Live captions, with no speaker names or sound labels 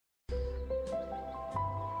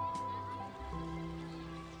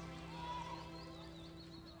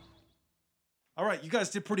All right, you guys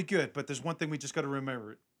did pretty good, but there's one thing we just got to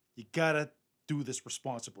remember. You got to do this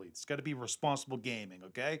responsibly. It's got to be responsible gaming,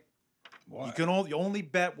 okay? Why? You only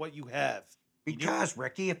bet what you have. Because,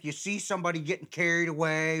 Ricky, if you see somebody getting carried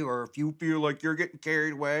away, or if you feel like you're getting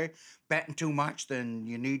carried away, betting too much, then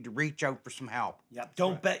you need to reach out for some help. Yep.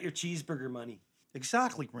 Don't bet your cheeseburger money.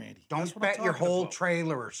 Exactly, Randy. That's Don't what I'm bet your talking whole about.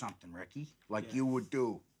 trailer or something, Ricky, like you would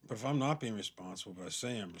do. But if I'm not being responsible, but I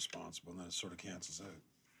say I'm responsible, then it sort of cancels out.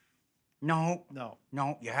 No,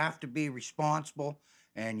 No. you have to be responsible,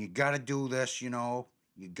 and you got to do this, you know.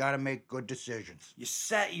 You got to make good decisions. You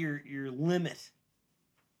set your limit.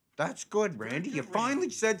 That's good, Randy. You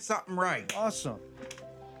finally said something right. Awesome.